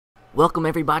Welcome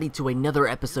everybody to another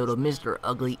episode of Mr.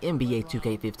 Ugly NBA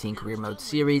 2K15 Career Mode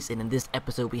Series, and in this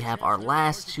episode we have our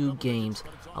last two games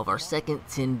of our second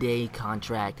 10-day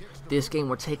contract. This game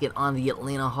we're taking on the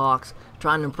Atlanta Hawks,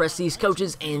 trying to impress these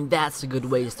coaches, and that's a good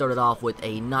way to start it off with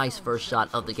a nice first shot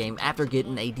of the game after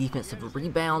getting a defensive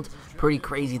rebound. Pretty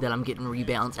crazy that I'm getting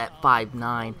rebounds at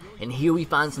 5'9", and here we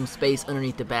find some space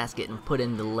underneath the basket and put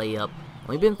in the layup.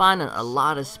 We've been finding a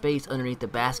lot of space underneath the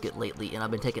basket lately, and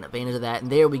I've been taking advantage of that.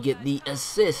 And there we get the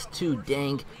assist to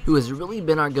Dang, who has really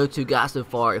been our go-to guy so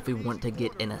far if we want to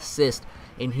get an assist.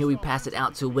 And here we pass it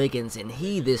out to Wiggins, and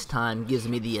he this time gives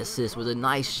me the assist with a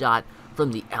nice shot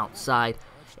from the outside.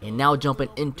 And now jumping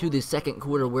into the second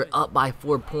quarter, we're up by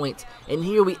 4 points. And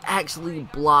here we actually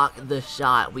block the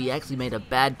shot. We actually made a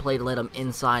bad play to let him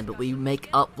inside, but we make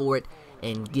up for it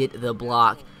and get the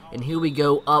block. And here we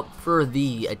go up for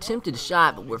the attempted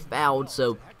shot, but we're fouled.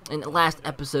 So in the last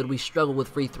episode, we struggled with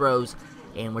free throws,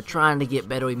 and we're trying to get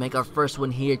better. We make our first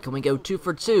one here. Can we go 2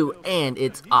 for 2? And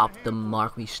it's off the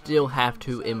mark. We still have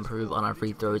to improve on our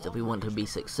free throws if we want to be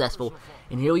successful.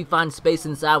 And here we find space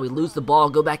inside. We lose the ball,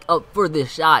 go back up for this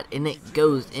shot, and it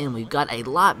goes in. We've got a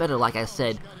lot better, like I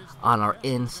said, on our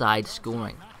inside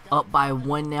scoring. Up by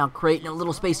 1 now, creating a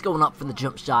little space going up for the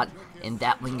jump shot, and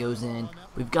that one goes in.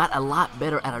 We've got a lot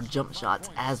better at our jump shots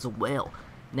as well.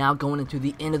 Now going into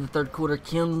the end of the third quarter,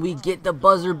 can we get the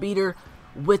buzzer beater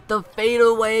with the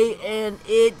fadeaway, and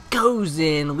it goes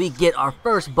in. We get our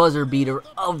first buzzer beater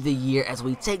of the year as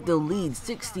we take the lead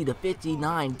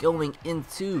 60-59 going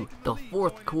into the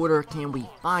fourth quarter. Can we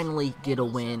finally get a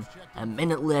win? A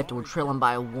minute left, we're trailing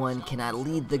by 1. Can I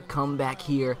lead the comeback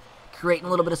here? Creating a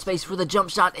little bit of space for the jump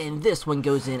shot, and this one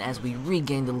goes in as we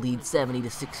regain the lead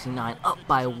 70-69, up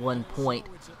by 1 point.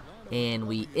 And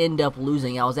we end up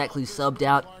losing. I was actually subbed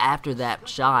out after that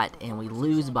shot, and we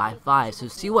lose by 5. So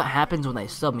see what happens when they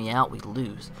sub me out, we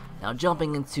lose. Now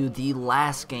jumping into the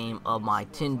last game of my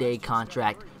 10-day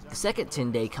contract, the second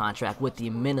 10-day contract with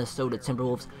the Minnesota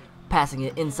Timberwolves, passing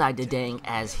it inside to Dang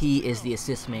as he is the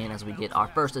assist man as we get our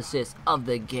first assist of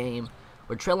the game.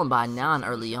 We're trailing by 9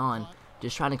 early on.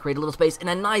 Just trying to create a little space, and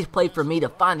a nice play for me to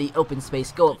find the open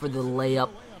space, go up for the layup,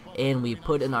 and we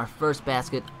put in our first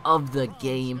basket of the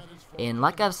game. And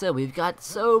like I've said, we've got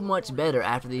so much better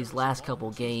after these last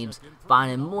couple games,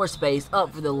 finding more space,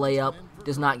 up for the layup,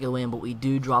 does not go in, but we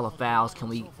do draw the fouls. Can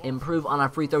we improve on our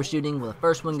free throw shooting? Well, the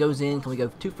first one goes in. Can we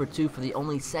go 2 for 2 for the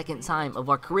only second time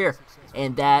of our career?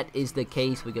 And that is the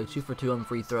case. We go 2 for 2 on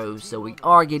free throws, so we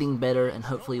are getting better, and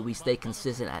hopefully we stay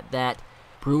consistent at that.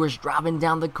 Brewer's driving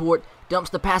down the court,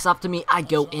 dumps the pass off to me, I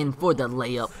go in for the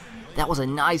layup. That was a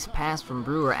nice pass from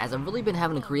Brewer, as I've really been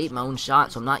having to create my own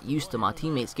shots, so I'm not used to my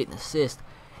teammates getting assists.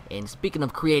 And speaking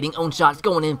of creating own shots,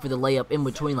 going in for the layup in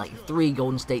between like 3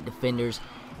 Golden State defenders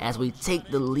as we take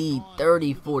the lead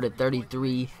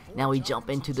 34-33. Now we jump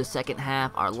into the second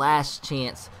half, our last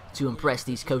chance to impress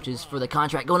these coaches for the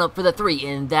contract, going up for the 3,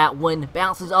 and that one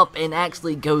bounces up and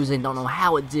actually goes in. Don't know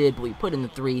how it did, but we put in the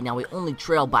 3. Now we only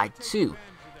trail by 2.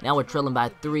 Now we're trailing by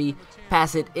 3,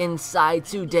 pass it inside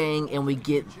to Dang, and we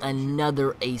get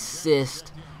another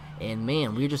assist. And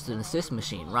man, we're just an assist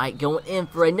machine, right? Going in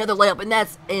for another layup, and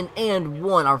that's an and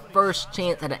one. Our first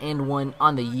chance at an and one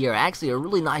on the year. Actually, a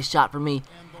really nice shot for me.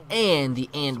 And the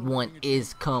and one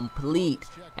is complete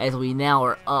as we now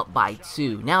are up by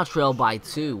 2. Now trail by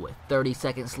 2 with 30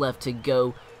 seconds left to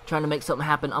go. Trying to make something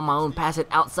happen on my own. Pass it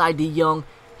outside to Young.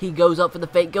 He goes up for the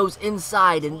fake, goes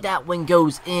inside, and that one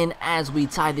goes in as we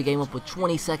tie the game up with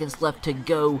 20 seconds left to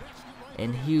go.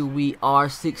 And here we are,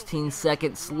 16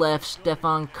 seconds left.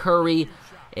 Stephen Curry,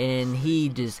 and he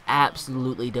just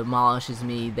absolutely demolishes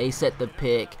me. They set the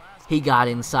pick. He got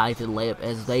inside to the layup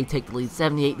as they take the lead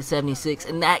 78-76,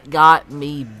 and that got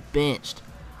me benched.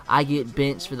 I get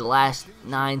benched for the last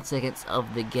 9 seconds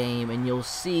of the game, and you'll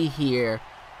see here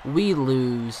we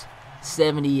lose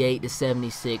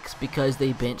 78-76 because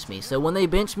they benched me. So when they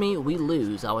bench me, we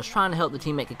lose. I was trying to help the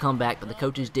team make a comeback, but the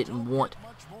coaches didn't want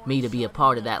me to be a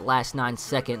part of that last 9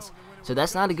 seconds. So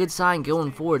that's not a good sign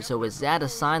going forward. So is that a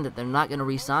sign that they're not going to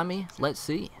re-sign me? Let's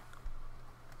see.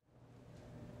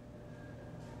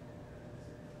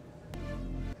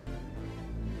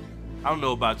 I don't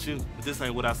know about you, but this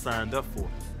ain't what I signed up for.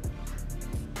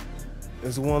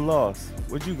 It's 1 loss.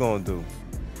 What you gonna do?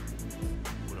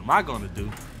 What am I gonna do?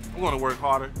 I'm gonna work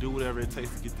harder, do whatever it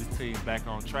takes to get this team back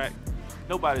on track.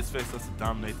 Nobody expects us to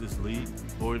dominate this league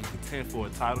or even contend for a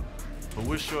title, but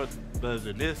we're sure better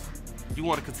than this. You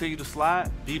want to continue to slide?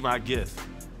 Be my guest.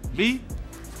 Me?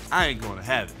 I ain't gonna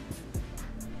have it.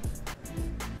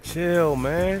 Chill,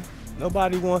 man.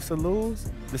 Nobody wants to lose.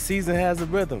 The season has a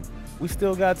rhythm. We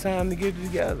still got time to get it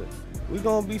together. We're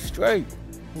gonna be straight.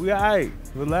 We alright.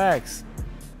 Relax.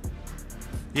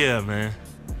 Yeah, man.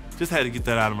 Just had to get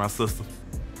that out of my system.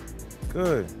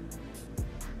 Good.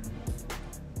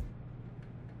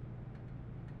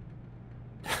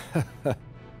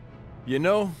 You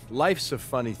know, life's a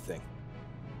funny thing.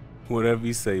 Whatever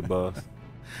you say, boss.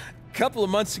 A couple of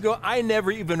months ago, I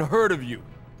never even heard of you.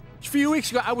 A few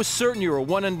weeks ago, I was certain you were a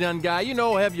one-and-done guy. You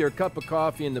know, have your cup of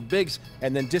coffee in the bigs,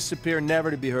 and then disappear,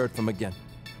 never to be heard from again.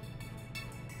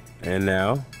 And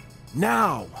now?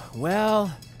 Now,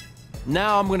 well,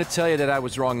 now I'm going to tell you that I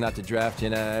was wrong not to draft you,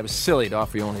 and I was silly to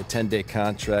offer you only a 10-day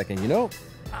contract, and you know,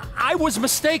 I was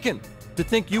mistaken to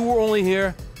think you were only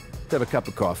here to have a cup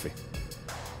of coffee.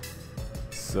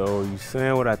 So you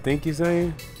saying what I think you're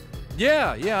saying?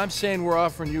 Yeah, I'm saying we're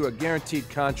offering you a guaranteed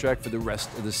contract for the rest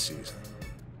of the season.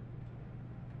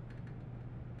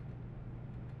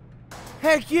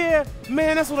 Heck yeah!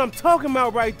 Man, that's what I'm talking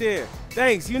about right there.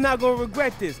 Thanks, you're not gonna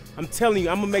regret this. I'm telling you,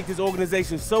 I'm gonna make this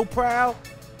organization so proud.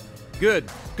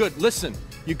 Good. Listen,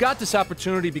 you got this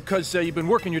opportunity because you've been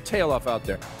working your tail off out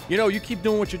there. You know, you keep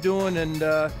doing what you're doing, and,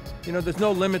 you know, there's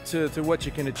no limit to what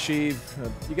you can achieve.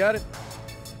 You got it?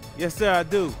 Yes, sir, I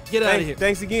do. Get out of here.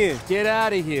 Thanks again. Get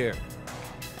out of here.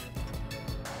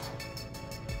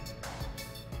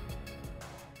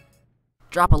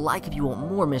 Drop a like if you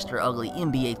want more Mr. Ugly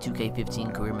NBA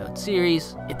 2K15 Career Mode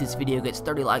series. If this video gets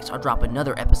 30 likes, I'll drop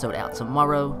another episode out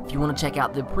tomorrow. If you want to check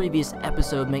out the previous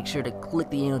episode, make sure to click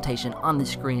the annotation on the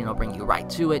screen and I'll bring you right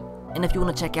to it. And if you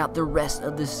want to check out the rest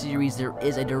of the series, there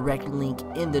is a direct link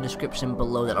in the description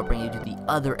below that'll bring you to the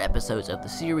other episodes of the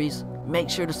series. Make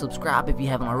sure to subscribe if you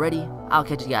haven't already. I'll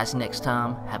catch you guys next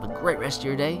time. Have a great rest of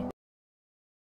your day,